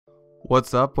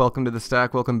What's up? Welcome to the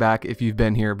stack. Welcome back if you've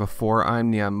been here before.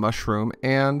 I'm neonmushroom,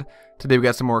 and today we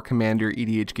got some more Commander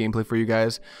EDH gameplay for you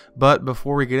guys. But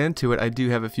before we get into it, I do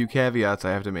have a few caveats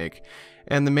I have to make.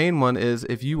 And the main one is,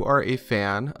 if you are a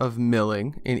fan of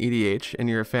milling in EDH and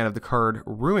you're a fan of the card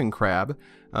Ruin Crab,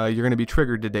 you're going to be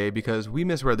triggered today because we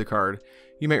misread the card.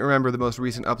 You might remember the most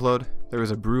recent upload. There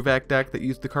was a Brewvac deck that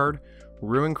used the card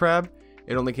Ruin Crab.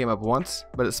 It only came up once,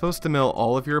 but it's supposed to mill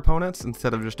all of your opponents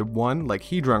instead of just a one like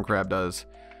Hedron Crab does.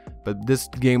 But this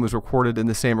game was recorded in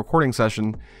the same recording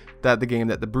session that the game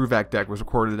that the Brewvac deck was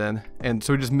recorded in, and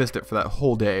so we just missed it for that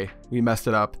whole day. We messed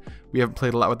it up. We haven't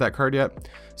played a lot with that card yet.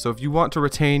 So if you want to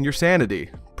retain your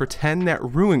sanity, pretend that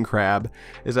Ruin Crab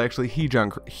is actually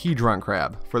Hedron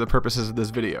Crab for the purposes of this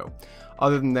video.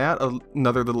 Other than that,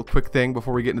 another little quick thing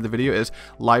before we get into the video is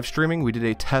live streaming. We did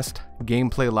a test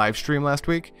gameplay live stream last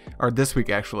week, or this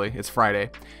week actually, it's Friday,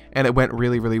 and it went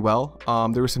really well.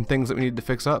 There were some things that we needed to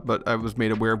fix up, but I was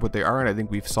made aware of what they are, and I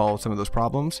think we've solved some of those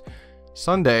problems.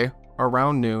 Sunday,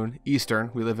 around noon,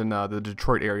 Eastern, we live in the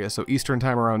Detroit area, so Eastern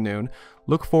time around noon,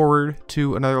 look forward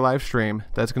to another live stream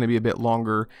that's going to be a bit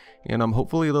longer, and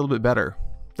hopefully a little bit better.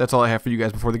 That's all I have for you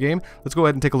guys before the game. Let's go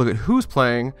ahead and take a look at who's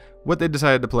playing, what they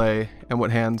decided to play, and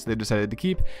what hands they decided to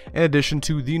keep, in addition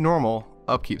to the normal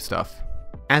upkeep stuff.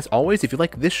 As always, if you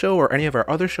like this show or any of our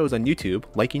other shows on YouTube,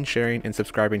 liking, sharing, and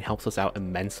subscribing helps us out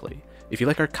immensely. If you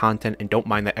like our content and don't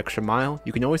mind that extra mile,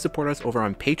 you can always support us over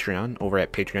on Patreon, over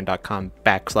at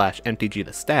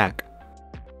patreon.com/mtgthestack.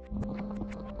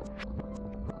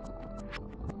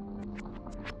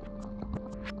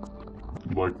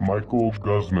 Like Michael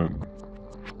Guzman.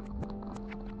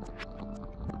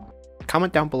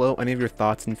 Comment down below any of your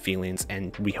thoughts and feelings,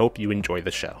 and we hope you enjoy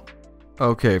the show.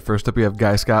 Okay, first up we have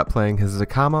Guy Scott playing his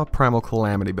Zacama Primal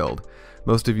Calamity build.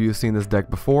 Most of you have seen this deck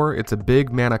before. It's a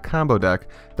big mana combo deck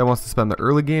that wants to spend the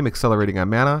early game accelerating on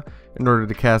mana in order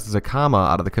to cast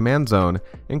Zacama out of the command zone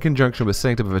in conjunction with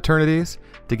Sanctum of Eternities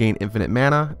to gain infinite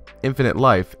mana, infinite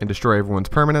life, and destroy everyone's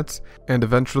permanents, and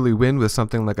eventually win with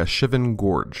something like a Shivan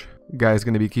Gorge. Guy's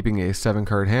going to be keeping a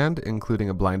 7-card hand, including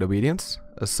a Blind Obedience,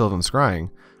 a Sylvan Scrying,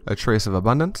 a Trace of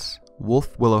Abundance,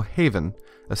 Wolf Willow Haven,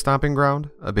 a Stomping Ground,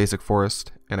 a Basic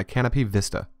Forest, and a Canopy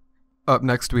Vista. Up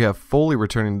next we have Foley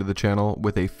returning to the channel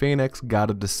with a Phenax God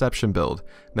of Deception build.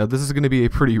 Now this is going to be a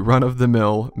pretty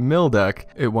run-of-the-mill mill deck.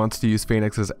 It wants to use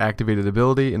Phenax's activated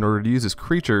ability in order to use his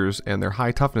creatures and their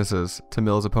high toughnesses to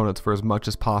mill his opponents for as much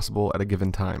as possible at a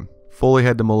given time. Foley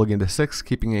had to mulligan to 6,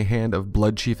 keeping a hand of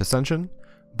Bloodchief Ascension,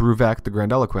 Brewvac the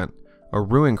Grandiloquent, a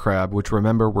Ruin Crab, which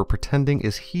remember we're pretending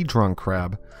is Hedron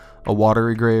Crab, a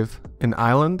Watery Grave, an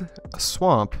Island, a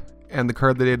Swamp, and the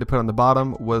card that he had to put on the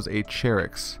bottom was a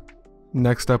Cherix.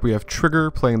 Next up we have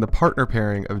Trigger playing the partner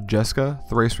pairing of Jeska,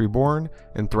 Thrice Reborn,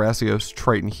 and Thrasios,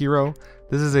 Triton Hero.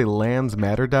 This is a Lands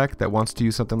Matter deck that wants to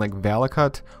use something like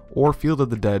Valakut or Field of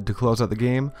the Dead to close out the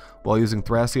game, while using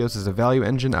Thrasios as a value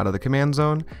engine out of the command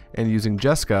zone, and using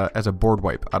Jeska as a board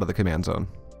wipe out of the command zone.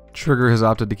 Trigger has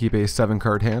opted to keep a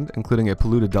 7-card hand, including a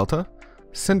Polluted Delta,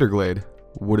 Cinderglade,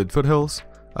 Wooded Foothills,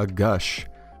 a Gush,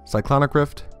 Cyclonic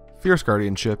Rift, Fierce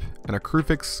Guardianship, and a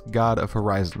Krufix God of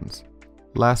Horizons.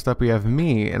 Last up we have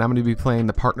me, and I'm going to be playing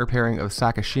the partner pairing of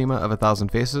Sakashima of 1,000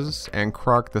 Faces and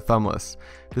Krark the Thumbless.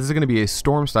 This is going to be a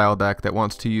Storm style deck that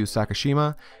wants to use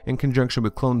Sakashima in conjunction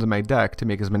with clones in my deck to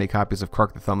make as many copies of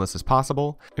Krark the Thumbless as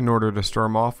possible in order to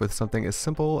storm off with something as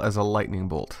simple as a Lightning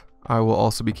Bolt. I will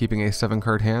also be keeping a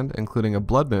 7-card hand, including a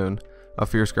Blood Moon, a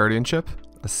Fierce Guardianship,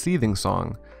 a Seething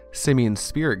Song, Simian's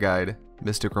Spirit Guide,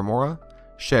 Mystic Remora,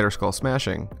 Shatterskull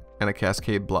Smashing, and a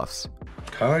Cascade Bluffs.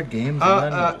 Card games.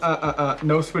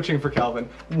 No switching for Calvin.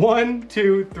 1,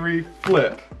 2, 3,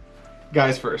 flip.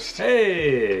 Guys first.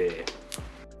 Hey!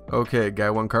 Okay, Guy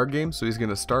won card game, so he's going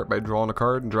to start by drawing a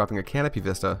card and dropping a Canopy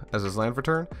Vista as his land for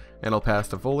turn, and he'll pass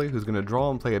to Foley, who's going to draw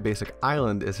and play a basic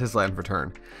Island as his land for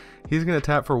turn. He's going to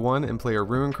tap for 1 and play a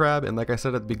Ruin Crab, and like I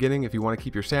said at the beginning, if you want to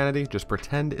keep your sanity, just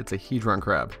pretend it's a Hedron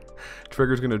Crab.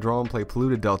 Trigger's going to draw and play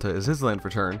Polluted Delta as his land for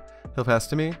turn. He'll pass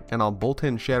to me, and I'll bolt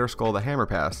in Shatterskull the Hammer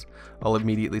Pass. I'll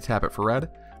immediately tap it for red,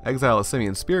 exile a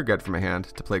Simian's Spirit Guide from my hand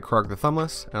to play Krark the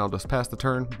Thumbless, and I'll just pass the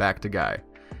turn back to Guy.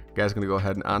 Guy's going to go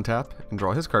ahead and untap and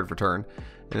draw his card for turn,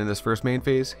 and in this first main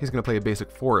phase, he's going to play a basic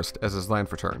Forest as his land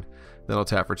for turn. Then he'll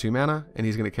tap for 2 mana, and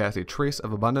he's going to cast a Trace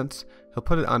of Abundance. He'll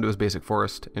put it onto his basic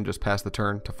Forest and just pass the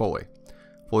turn to Foley.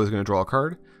 Foley's going to draw a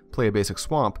card, play a basic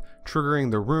Swamp,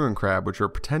 triggering the Ruin Crab, which we're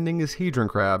pretending is Hedron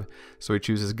Crab, so he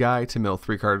chooses Guy to mill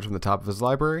 3 cards from the top of his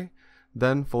library.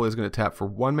 Then Foley's going to tap for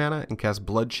 1 mana and cast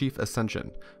Bloodchief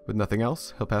Ascension. With nothing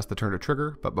else, he'll pass the turn to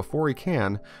Trigger, but before he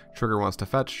can, Trigger wants to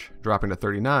fetch, dropping to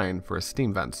 39 for his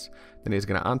Steam Vents. Then he's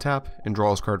going to untap and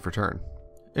draw his card for turn.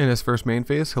 In his first main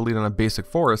phase, he'll lead on a basic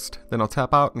forest, then he'll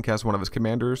tap out and cast one of his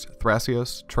commanders,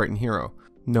 Thrasios, Triton Hero.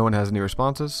 No one has any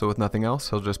responses, so with nothing else,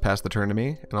 he'll just pass the turn to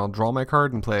me, and I'll draw my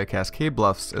card and play a Cascade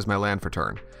Bluffs as my land for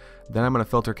turn. Then I'm going to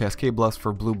filter Cascade Bluffs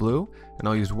for blue, and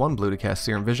I'll use 1 blue to cast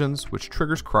Serum Visions, which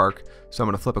triggers Krark, so I'm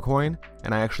going to flip a coin,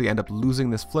 and I actually end up losing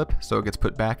this flip, so it gets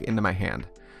put back into my hand.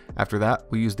 After that,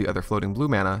 we use the other floating blue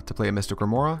mana to play a Mystic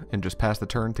Remora, and just pass the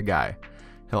turn to Guy.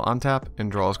 He'll untap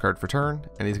and draw his card for turn,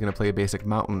 and he's going to play a basic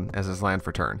Mountain as his land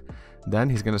for turn. Then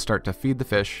he's going to start to feed the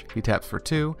fish. He taps for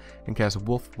 2 and casts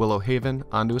Wolf Willow Haven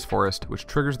onto his forest, which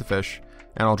triggers the fish,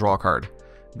 and I'll draw a card.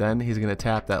 Then he's going to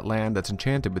tap that land that's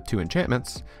enchanted with 2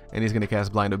 enchantments, and he's going to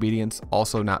cast Blind Obedience,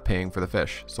 also not paying for the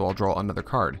fish, so I'll draw another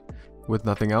card. With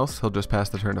nothing else, he'll just pass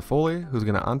the turn to Foley, who's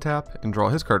going to untap and draw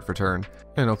his card for turn,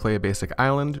 and he'll play a basic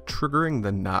island, triggering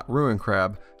the Not Ruin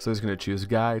Crab, so he's going to choose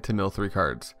Guy to mill 3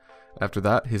 cards. After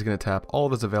that, he's going to tap all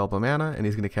of his available mana, and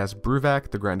he's going to cast Bruvak,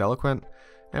 the Grandiloquent,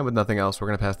 and with nothing else, we're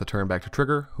going to pass the turn back to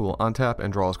Trigger, who will untap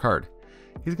and draw his card.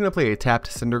 He's going to play a tapped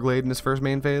Cinderglade in his first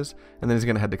main phase, and then he's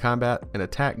going to head to combat and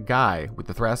attack Guy with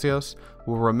the Thrasios.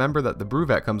 We'll remember that the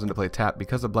Bruvak comes into play tapped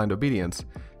because of Blind Obedience.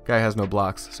 Guy has no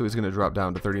blocks, so he's going to drop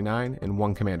down to 39 and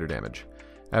 1 commander damage.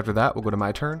 After that, we'll go to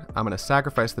my turn. I'm going to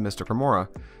sacrifice the Mystic Remora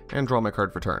and draw my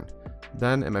card for turn.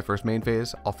 Then, in my first main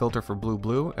phase, I'll filter for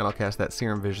blue, and I'll cast that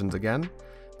Serum Visions again.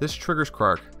 This triggers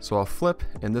Krark, so I'll flip,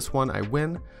 and this one I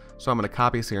win, so I'm going to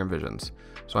copy Serum Visions.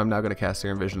 So I'm now going to cast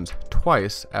Serum Visions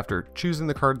twice. After choosing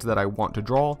the cards that I want to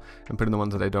draw and putting the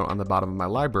ones that I don't on the bottom of my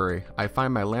library, I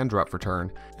find my land drop for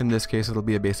turn. In this case, it'll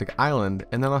be a basic island,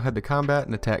 and then I'll head to combat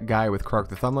and attack Guy with Krark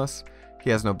the Thumbless. He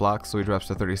has no blocks, so he drops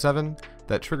to 37.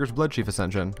 That triggers Bloodchief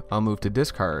Ascension. I'll move to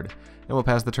discard, and we'll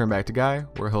pass the turn back to Guy,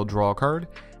 where he'll draw a card,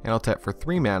 and I'll tap for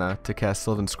 3 mana to cast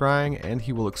Sylvan Scrying, and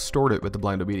he will extort it with the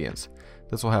Blind Obedience.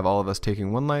 This will have all of us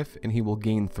taking 1 life, and he will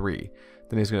gain 3.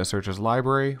 Then he's going to search his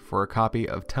library for a copy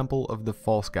of Temple of the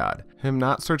False God. Him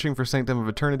not searching for Sanctum of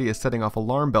Eternity is setting off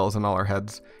alarm bells in all our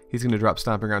heads. He's going to drop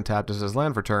Stomping Ground tapped as his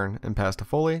land for turn, and pass to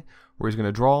Foley, where he's going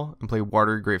to draw and play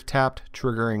Watery Grave tapped,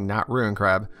 triggering Not Ruin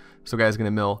Crab. So Guy's going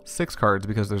to mill 6 cards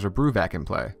because there's a Bruvak in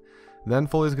play. Then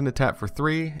Foley's going to tap for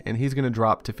 3, and he's going to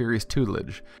drop Teferi's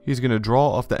Tutelage. He's going to draw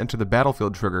off the Enter the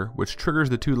Battlefield trigger, which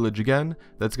triggers the Tutelage again.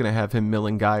 That's going to have him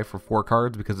milling Guy for 4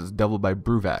 cards because it's doubled by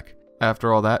Bruvak.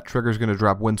 After all that, Trigger's going to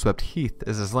drop Windswept Heath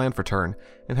as his land for turn,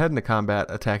 and head into combat,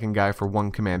 attacking Guy for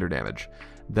 1 commander damage.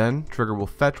 Then, Trigger will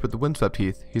fetch with the Windswept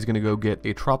Heath. He's going to go get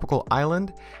a Tropical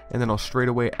Island, and then he'll straight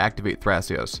away activate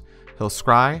Thrasios. He'll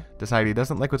scry, decide he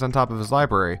doesn't like what's on top of his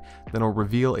library, then he'll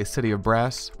reveal a City of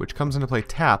Brass, which comes into play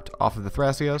tapped off of the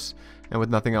Thrasios, and with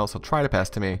nothing else he'll try to pass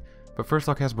to me, but first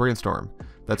I'll cast Brainstorm.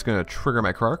 That's going to trigger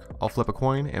my Krark. I'll flip a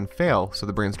coin and fail, so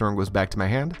the Brainstorm goes back to my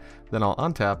hand, then I'll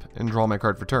untap and draw my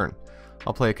card for turn.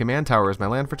 I'll play a Command Tower as my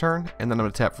land for turn, and then I'm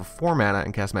going to tap for 4 mana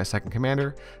and cast my second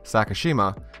commander,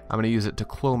 Sakashima. I'm going to use it to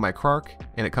clone my Krark,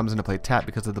 and it comes into play tapped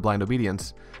because of the Blind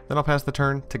Obedience. Then I'll pass the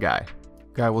turn to Guy.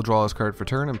 Guy will draw his card for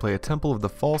turn and play a Temple of the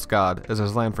False God as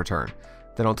his land for turn.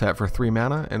 Then I'll tap for 3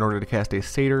 mana in order to cast a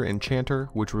Satyr Enchanter,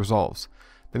 which resolves.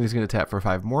 Then he's going to tap for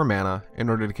 5 more mana in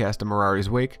order to cast a Mirari's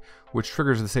Wake, which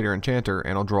triggers the Satyr Enchanter,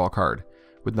 and I'll draw a card.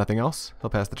 With nothing else, he'll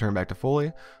pass the turn back to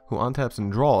Foley, who untaps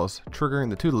and draws,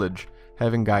 triggering the Tutelage,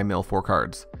 having Guy mill 4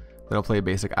 cards. Then he'll play a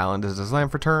basic island as his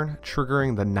land for turn,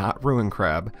 triggering the Not Ruin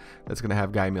Crab. That's going to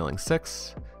have Guy milling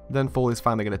 6. Then Foley's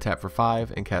finally going to tap for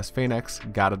 5 and cast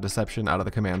Phenax, God of Deception, out of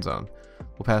the command zone.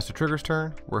 We'll pass to Trigger's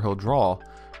turn, where he'll drop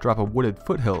a Wooded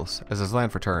Foothills as his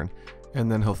land for turn,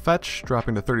 and then he'll fetch,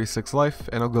 dropping to 36 life,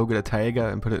 and he'll go get a Taiga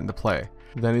and put it into play.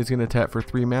 Then he's going to tap for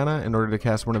 3 mana in order to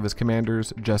cast one of his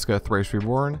commanders, Jeska, Thrice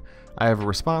Reborn. I have a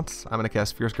response. I'm going to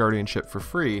cast Fierce Guardianship for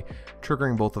free,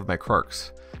 triggering both of my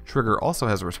Krarks. Trigger also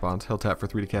has a response. He'll tap for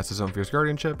 3 to cast his own Fierce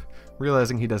Guardianship,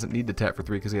 realizing he doesn't need to tap for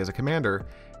 3 because he has a commander,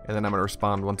 and then I'm going to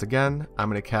respond once again. I'm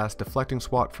going to cast Deflecting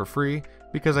Swat for free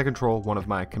because I control one of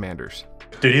my commanders.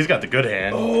 Dude, he's got the good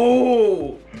hand.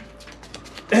 Oh!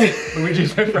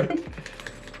 Luigi's my friend.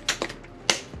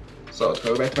 So let's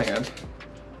go back to my hand.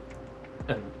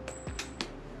 And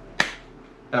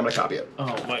I'm going to copy it.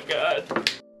 Oh my god.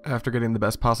 After getting the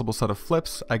best possible set of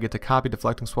flips, I get to copy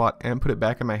Deflecting Swat and put it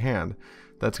back in my hand.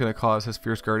 That's going to cause his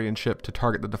Fierce Guardianship to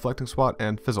target the Deflecting Swat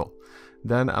and fizzle.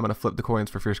 Then I'm going to flip the coins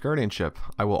for Fierce Guardianship.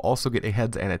 I will also get a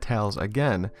Heads and a Tails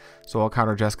again, so I'll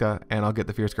counter Jeska and I'll get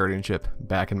the Fierce Guardianship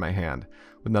back in my hand.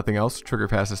 With nothing else, Trigger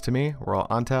passes to me, where I'll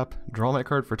untap, draw my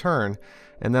card for turn,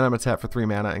 and then I'm going to tap for 3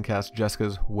 mana and cast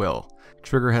Jeska's Will.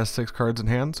 Trigger has 6 cards in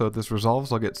hand, so if this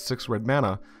resolves, I'll get 6 red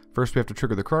mana. First we have to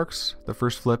trigger the Krarks. The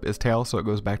first flip is Tail, so it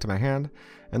goes back to my hand,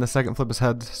 and the second flip is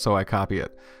Heads, so I copy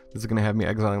it. This is going to have me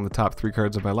exiling the top 3 cards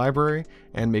cards of my library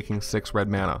and making 6 red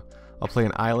mana. I'll play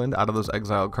an island out of those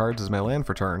exiled cards as my land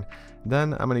for turn.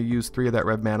 Then I'm going to use 3 of that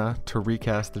red mana to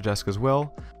recast the Jeska's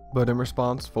Will, but in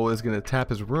response, Foley is going to tap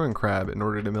his Ruin Crab in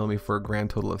order to mill me for a grand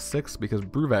total of 6 because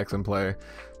Bruvac's in play.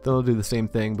 Then I'll do the same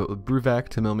thing but with Bruvac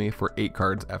to mill me for 8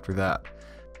 cards after that.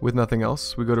 With nothing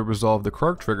else, we go to resolve the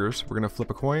Krark triggers. We're going to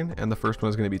flip a coin, and the first one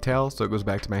is going to be tails, so it goes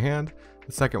back to my hand.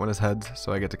 The second one is heads,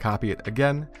 so I get to copy it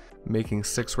again, making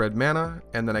 6 red mana,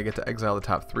 and then I get to exile the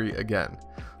top 3 again.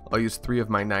 I'll use 3 of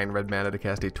my 9 red mana to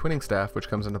cast a Twinning Staff, which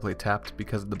comes into play tapped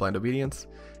because of the Blind Obedience,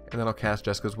 and then I'll cast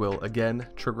Jeska's Will again,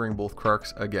 triggering both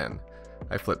Krarks again.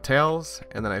 I flip tails,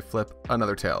 and then I flip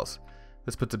another tails.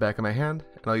 This puts it back in my hand,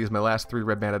 and I'll use my last 3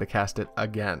 red mana to cast it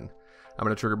again. I'm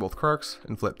going to trigger both Krarks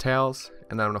and flip tails,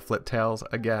 and then I'm going to flip tails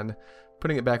again,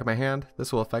 putting it back in my hand.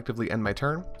 This will effectively end my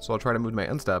turn, so I'll try to move my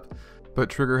end step. But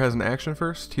Trigger has an action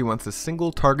first. He wants a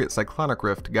single target Cyclonic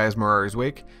Rift Guy's Mirari's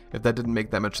Wake. If that didn't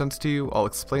make that much sense to you, I'll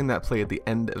explain that play at the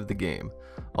end of the game.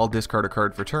 I'll discard a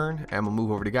card for turn, and we'll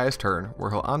move over to Guy's turn,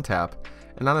 where he'll untap,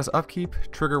 and on his upkeep,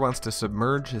 Trigger wants to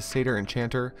submerge his Satyr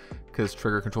Enchanter, because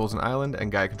Trigger controls an island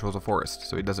and Guy controls a forest,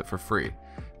 so he does it for free.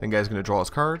 Then Guy's going to draw his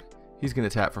card. He's going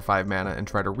to tap for 5 mana and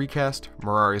try to recast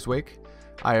Mirari's Wake.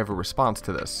 I have a response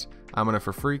to this. I'm going to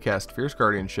for free cast Fierce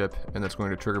Guardianship, and that's going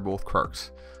to trigger both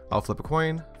Krarks. I'll flip a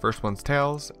coin, first one's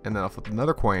tails, and then I'll flip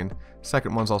another coin,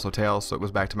 second one's also tails, so it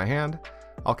goes back to my hand.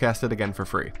 I'll cast it again for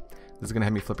free. This is going to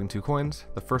have me flipping 2 coins.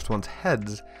 The first one's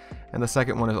heads, and the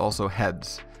second one is also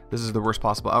heads. This is the worst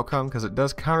possible outcome because it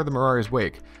does counter the Mirari's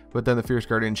Wake, but then the Fierce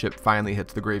Guardianship finally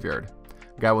hits the graveyard.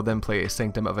 Guy will then play a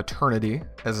Sanctum of Eternity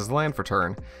as his land for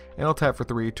turn, and he'll tap for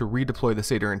 3 to redeploy the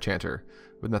Satyr Enchanter.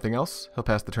 With nothing else, he'll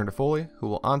pass the turn to Foley, who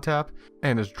will untap,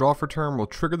 and his draw for turn will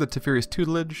trigger the Teferi's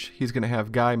Tutelage. He's going to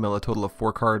have Guy mill a total of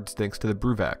 4 cards thanks to the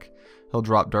Bruvac. He'll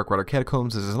drop Darkwater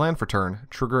Catacombs as his land for turn,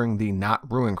 triggering the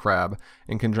Not Ruin Crab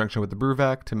in conjunction with the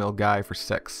Bruvac to mill Guy for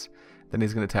 6. Then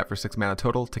he's going to tap for 6 mana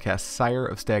total to cast Sire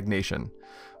of Stagnation.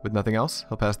 With nothing else,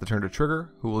 he'll pass the turn to Trigger,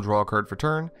 who will draw a card for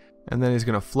turn, and then he's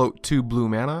going to float 2 blue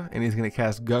mana, and he's going to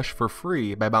cast Gush for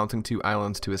free by bouncing 2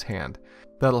 islands to his hand.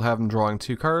 That'll have him drawing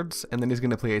 2 cards, and then he's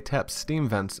going to play a tap Steam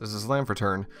Vents as his land for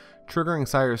turn, triggering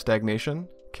Sire of Stagnation.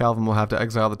 Calvin will have to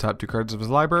exile the top 2 cards of his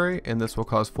library, and this will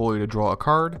cause Foley to draw a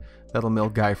card. That'll mill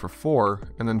Guy for 4,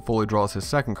 and then Foley draws his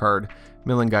second card,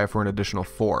 milling Guy for an additional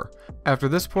 4. After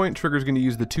this point, Trigger's going to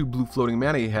use the 2 blue floating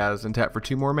mana he has and tap for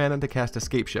 2 more mana to cast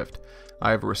Escape Shift. I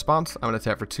have a response. I'm going to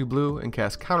tap for 2 blue and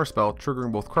cast Counterspell,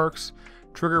 triggering both Krarks.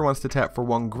 Trigger wants to tap for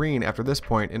 1 green after this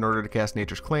point in order to cast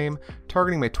Nature's Claim,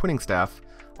 targeting my Twinning Staff.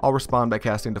 I'll respond by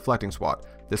casting Deflecting Swat.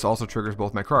 This also triggers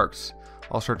both my Krarks.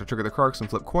 I'll start to trigger the Krarks and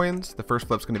flip coins. The first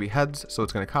flip's going to be heads, so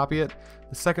it's going to copy it.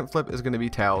 The second flip is going to be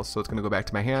tails, so it's going to go back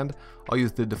to my hand. I'll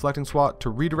use the Deflecting Swat to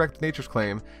redirect Nature's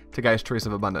Claim to Guy's Trace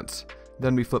of Abundance.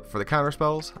 Then we flip for the counter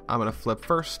spells. I'm going to flip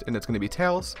first, and it's going to be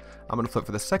tails. I'm going to flip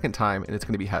for the second time, and it's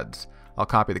going to be heads. I'll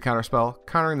copy the counter spell,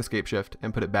 countering the Escape Shift,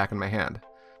 and put it back in my hand.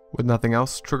 With nothing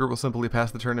else, Trigger will simply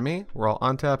pass the turn to me, where I'll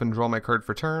untap and draw my card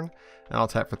for turn, and I'll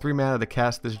tap for 3 mana to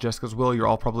cast this Jeska's Will you're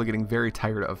all probably getting very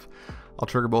tired of. I'll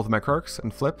trigger both of my Krarks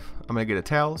and flip. I'm going to get a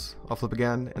tails, I'll flip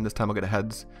again, and this time I'll get a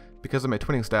heads. Because of my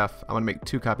Twinning Staff, I'm going to make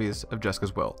 2 copies of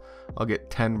Jeska's Will. I'll get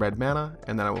 10 red mana,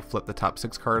 and then I will flip the top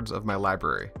 6 cards of my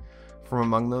library. From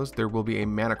among those, there will be a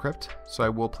Mana Crypt, so I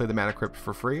will play the Mana Crypt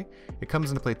for free. It comes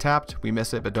into play tapped, we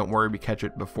miss it, but don't worry, we catch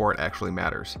it before it actually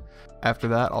matters. After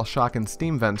that, I'll shock and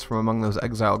Steam Vents from among those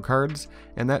exiled cards,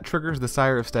 and that triggers the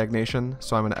Sire of Stagnation,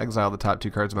 so I'm going to exile the top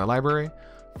 2 cards of my library.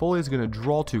 Foley is going to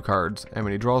draw 2 cards, and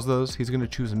when he draws those, he's going to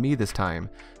choose me this time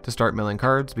to start milling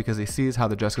cards because he sees how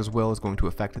the Jeska's Will is going to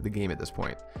affect the game at this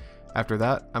point. After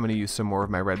that, I'm going to use some more of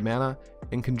my red mana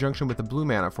in conjunction with the blue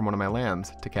mana from one of my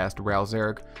lands to cast Ral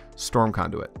Zarek, Storm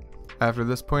Conduit. After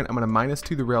this point, I'm going to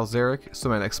 -2 the Ral Zarek so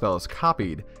my next spell is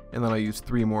copied, and then I'll use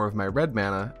 3 more of my red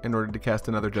mana in order to cast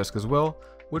another Jeska's Will,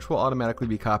 which will automatically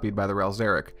be copied by the Ral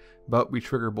Zarek, but we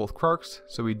trigger both Krarks,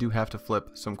 so we do have to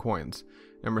flip some coins.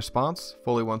 In response,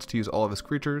 Foley wants to use all of his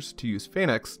creatures to use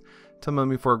Phenax to mill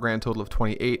me for a grand total of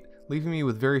 28, leaving me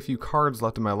with very few cards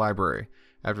left in my library.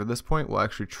 After this point, we'll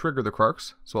actually trigger the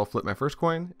Krarks, so I'll flip my first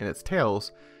coin, and it's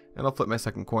tails, and I'll flip my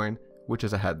second coin, which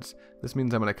is a heads. This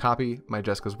means I'm going to copy my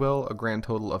Jeska's Will a grand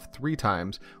total of 3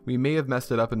 times. We may have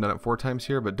messed it up and done it 4 times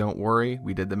here, but don't worry,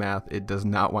 we did the math. It does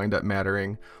not wind up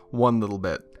mattering one little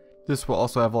bit. This will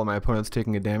also have all my opponents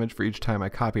taking a damage for each time I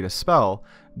copied a spell.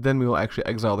 Then we will actually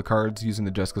exile the cards using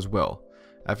the Jeska's Will.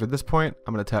 After this point,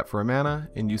 I'm going to tap for a mana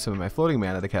and use some of my floating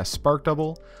mana to cast Spark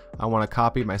Double. I want to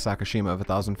copy my Sakashima of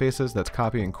 1,000 Faces, that's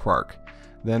copying Krark.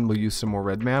 Then we'll use some more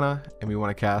red mana, and we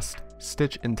want to cast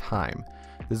Stitch in Time.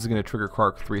 This is going to trigger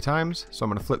Krark 3 times, so I'm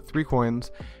going to flip 3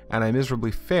 coins, and I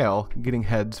miserably fail getting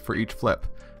heads for each flip.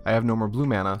 I have no more blue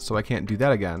mana, so I can't do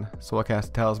that again, so I'll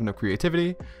cast Talisman of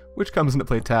Creativity, which comes into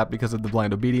play tap because of the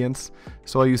Blind Obedience,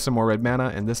 so I'll use some more red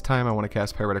mana, and this time I want to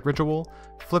cast Pyretic Ritual.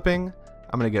 Flipping,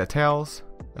 I'm going to get a Tails,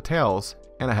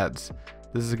 and a Heads.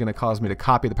 This is going to cause me to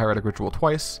copy the Pyretic Ritual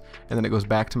twice, and then it goes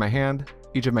back to my hand.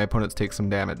 Each of my opponents takes some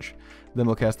damage. Then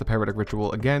we'll cast the Pyretic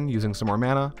Ritual again using some more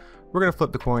mana. We're going to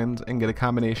flip the coins and get a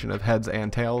combination of heads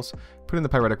and tails, putting the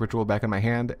Pyretic Ritual back in my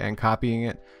hand and copying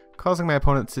it, causing my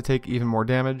opponents to take even more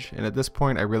damage, and at this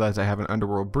point I realize I have an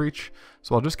Underworld Breach,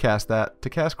 so I'll just cast that to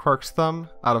cast Krark's Thumb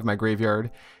out of my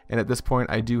graveyard, and at this point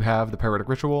I do have the Pyretic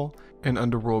Ritual, an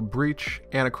Underworld Breach,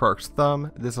 and a Krark's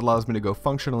Thumb. This allows me to go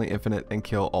functionally infinite and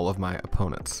kill all of my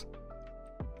opponents.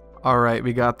 Alright,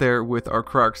 we got there with our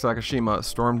Krark Sakashima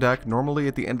Storm deck. Normally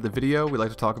at the end of the video we like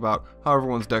to talk about how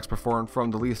everyone's decks perform from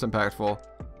the least impactful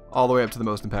all the way up to the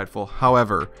most impactful.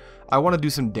 However, I want to do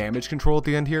some damage control at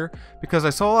the end here because I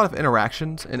saw a lot of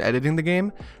interactions in editing the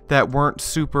game that weren't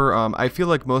super, I feel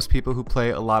like most people who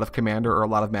play a lot of Commander or a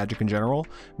lot of Magic in general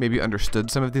maybe understood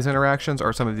some of these interactions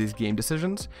or some of these game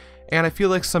decisions, and I feel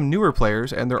like some newer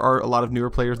players, and there are a lot of newer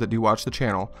players that do watch the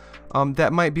channel,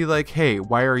 that might be like, hey,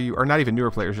 why are you, or not even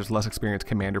newer players, just less experienced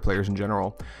Commander players in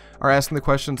general, are asking the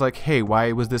questions like, hey,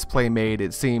 why was this play made?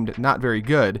 It seemed not very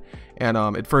good, and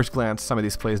at first glance some of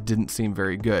these plays didn't seem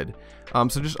very good.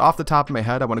 So just off the top of my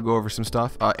head, I want to go over some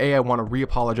stuff. I want to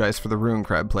re-apologize for the Ruin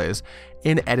Crab plays.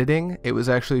 In editing, it was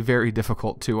actually very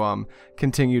difficult to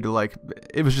continue to,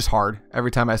 it was just hard.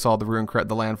 Every time I saw the Ruin Crab,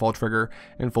 the landfall trigger,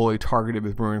 and Foley targeted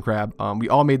with Ruin Crab, we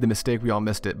all made the mistake, we all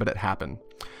missed it, but it happened.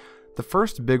 The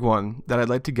first big one that I'd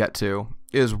like to get to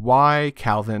is why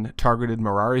Calvin targeted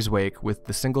Mirari's Wake with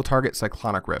the single target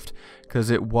Cyclonic Rift, because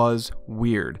it was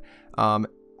weird.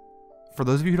 For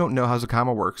those of you who don't know how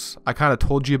Zacama works, I kind of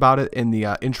told you about it in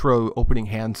the intro opening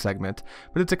hand segment,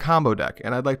 but it's a combo deck,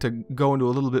 and I'd like to go into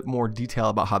a little bit more detail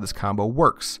about how this combo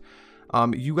works.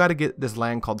 You got to get this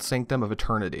land called Sanctum of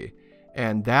Eternity,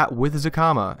 and that with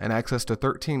Zacama and access to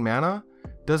 13 mana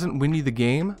doesn't win you the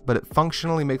game, but it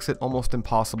functionally makes it almost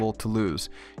impossible to lose.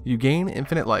 You gain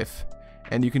infinite life,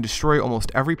 and you can destroy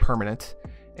almost every permanent,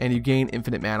 and you gain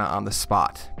infinite mana on the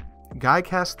spot. Guy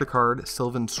casts the card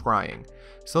Sylvan Scrying.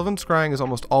 Sylvan Scrying is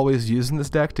almost always used in this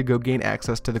deck to go gain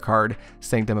access to the card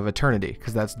Sanctum of Eternity,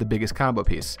 because that's the biggest combo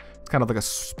piece. It's kind of like a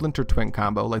Splinter Twin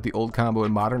combo, like the old combo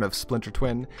in Modern of Splinter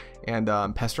Twin and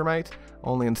Pestermite,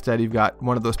 only instead you've got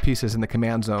one of those pieces in the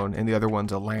command zone and the other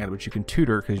one's a land which you can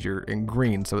tutor because you're in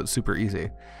green, so it's super easy.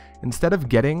 Instead of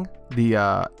getting the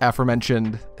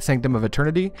aforementioned Sanctum of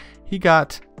Eternity, he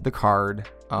got the card,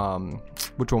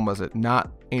 which one was it?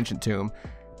 Not Ancient Tomb,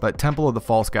 but Temple of the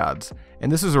False Gods.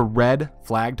 And this is a red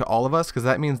flag to all of us because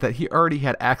that means that he already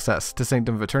had access to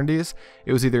Sanctum of Eternities.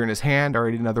 It was either in his hand or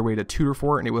another way to tutor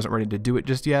for it, and he wasn't ready to do it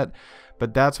just yet.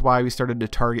 But that's why we started to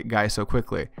target Guy so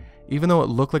quickly. Even though it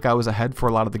looked like I was ahead for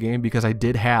a lot of the game because I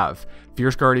did have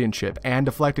Fierce Guardianship and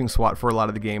Deflecting Swat for a lot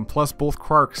of the game, plus both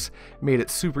Krarks made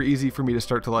it super easy for me to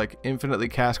start to infinitely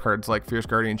cast cards like Fierce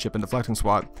Guardianship and Deflecting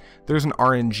Swat. There's an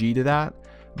RNG to that.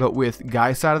 But with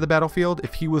Guy's side of the battlefield,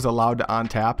 if he was allowed to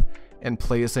untap and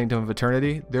play a Sanctum of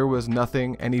Eternity, there was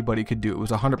nothing anybody could do. It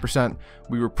was 100%.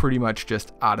 We were pretty much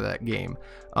just out of that game.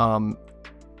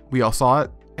 We all saw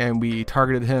it, and we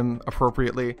targeted him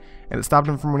appropriately, and it stopped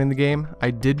him from winning the game.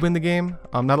 I did win the game.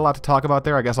 Not a lot to talk about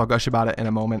there. I guess I'll gush about it in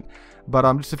a moment. But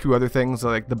just a few other things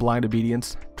like the Blind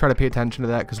Obedience. Try to pay attention to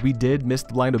that because we did miss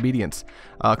the Blind Obedience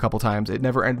a couple times. It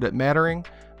never ended up mattering,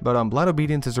 but Blind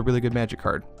Obedience is a really good Magic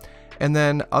card. And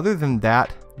then other than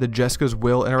that, the Jeska's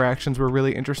Will interactions were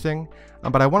really interesting,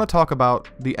 but I want to talk about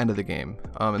the end of the game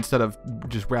instead of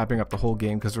just wrapping up the whole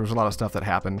game because there was a lot of stuff that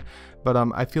happened. But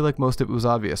I feel like most of it was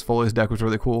obvious. Foley's deck was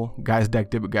really cool. Guy's deck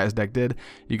did what Guy's deck did.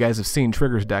 You guys have seen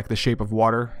Trigger's deck, the Shape of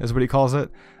Water is what he calls it.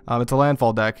 It's a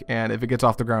landfall deck, and if it gets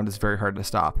off the ground, it's very hard to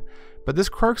stop. But this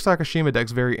Krark Sakashima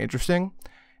deck's very interesting.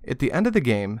 At the end of the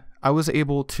game, I was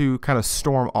able to kind of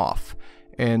storm off.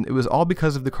 And it was all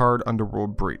because of the card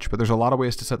Underworld Breach. But there's a lot of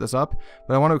ways to set this up.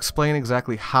 But I want to explain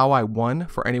exactly how I won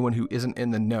for anyone who isn't in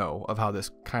the know of how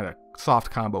this kind of soft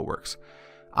combo works.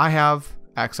 I have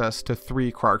access to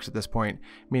 3 Krarks at this point,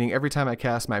 meaning every time I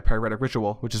cast my Pyretic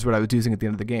Ritual, which is what I was using at the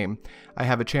end of the game, I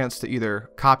have a chance to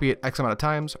either copy it X amount of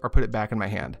times or put it back in my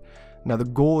hand. Now the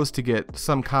goal is to get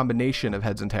some combination of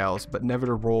heads and tails, but never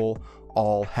to roll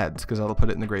all heads, because that'll put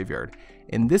it in the graveyard.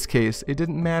 In this case, it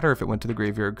didn't matter if it went to the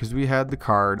graveyard, because we had the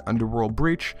card Underworld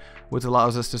Breach, which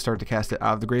allows us to start to cast it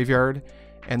out of the graveyard,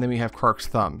 And then we have Krark's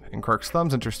Thumb. And Krark's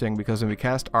Thumb's interesting because when we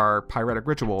cast our Pyretic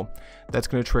Ritual, that's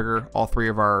going to trigger all 3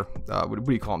 of our, what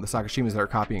do you call them, the Sakashimas that are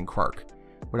copying Krark.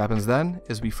 What happens then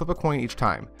is we flip a coin each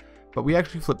time. But we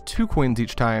actually flip 2 coins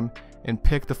each time and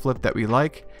pick the flip that we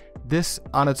like. This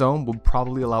on its own will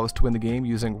probably allow us to win the game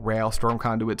using Rail Storm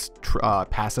Conduit's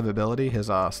passive ability, his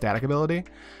static ability.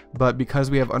 But because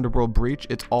we have Underworld Breach,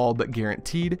 it's all but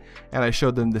guaranteed. And I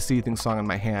showed them the Seething Song in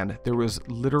my hand. There was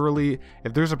literally,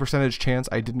 if there's a percentage chance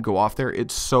I didn't go off there,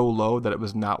 it's so low that it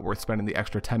was not worth spending the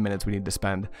extra 10 minutes we need to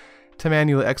spend to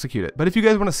manually execute it. But if you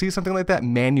guys want to see something like that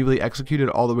manually executed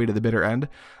all the way to the bitter end,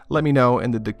 let me know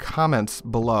in the comments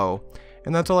below.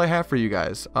 And that's all I have for you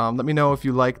guys. Let me know if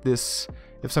you like this,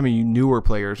 if some of you newer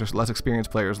players or less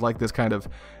experienced players like this kind of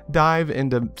dive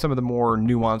into some of the more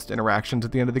nuanced interactions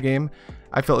at the end of the game.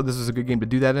 I felt like this was a good game to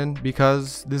do that in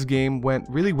because this game went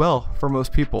really well for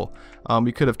most people.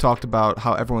 We could have talked about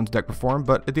how everyone's deck performed,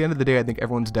 but at the end of the day, I think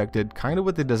everyone's deck did kind of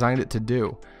what they designed it to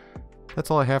do. That's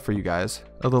all I have for you guys.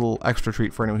 A little extra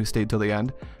treat for anyone who stayed till the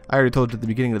end. I already told you at the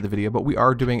beginning of the video, but we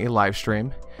are doing a live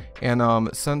stream. And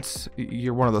since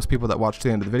you're one of those people that watched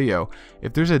the end of the video,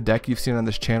 if there's a deck you've seen on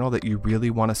this channel that you really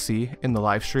want to see in the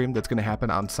live stream that's going to happen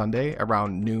on Sunday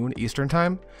around noon Eastern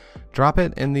time, drop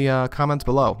it in the comments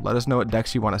below. Let us know what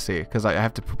decks you want to see, because I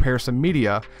have to prepare some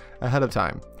media ahead of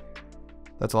time.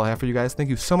 That's all I have for you guys. Thank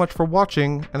you so much for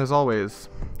watching, and as always,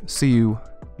 see you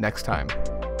next time.